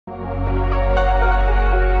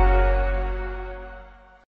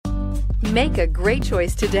Make a great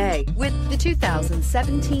choice today with the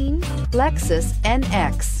 2017 Lexus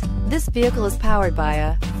NX. This vehicle is powered by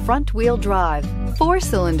a front-wheel drive,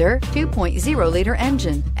 4-cylinder, 2.0-liter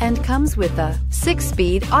engine and comes with a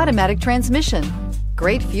 6-speed automatic transmission.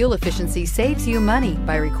 Great fuel efficiency saves you money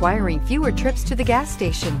by requiring fewer trips to the gas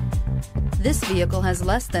station. This vehicle has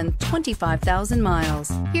less than 25,000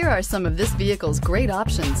 miles. Here are some of this vehicle's great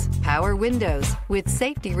options: power windows with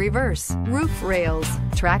safety reverse, roof rails,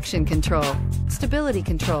 traction control, stability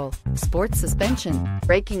control, sports suspension,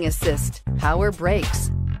 braking assist, power brakes.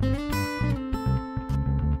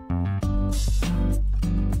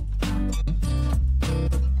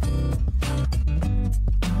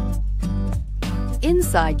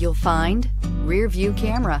 Inside you'll find rear view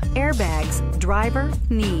camera, airbags, driver,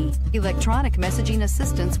 knee, electronic messaging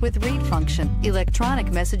assistance with read function, electronic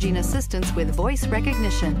messaging assistance with voice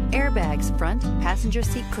recognition, airbags, front passenger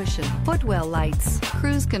seat cushion, footwell lights,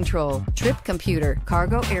 cruise control, trip computer,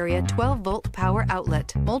 cargo area 12-volt power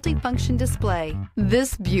outlet, multifunction display.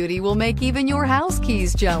 This beauty will make even your house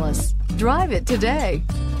keys jealous. Drive it today.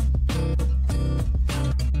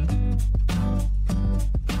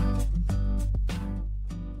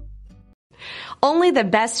 Only the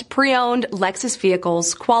best pre-owned Lexus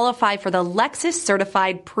vehicles qualify for the Lexus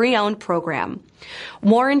Certified Pre-Owned program.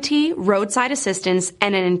 Warranty, roadside assistance,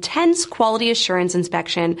 and an intense quality assurance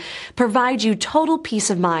inspection provide you total peace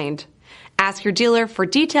of mind. Ask your dealer for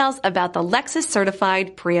details about the Lexus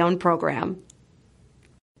Certified Pre-Owned program.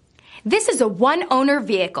 This is a one-owner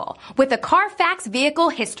vehicle with a Carfax Vehicle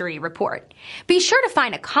History Report. Be sure to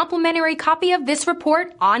find a complimentary copy of this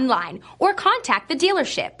report online or contact the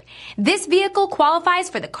dealership. This vehicle qualifies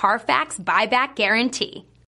for the Carfax Buyback Guarantee.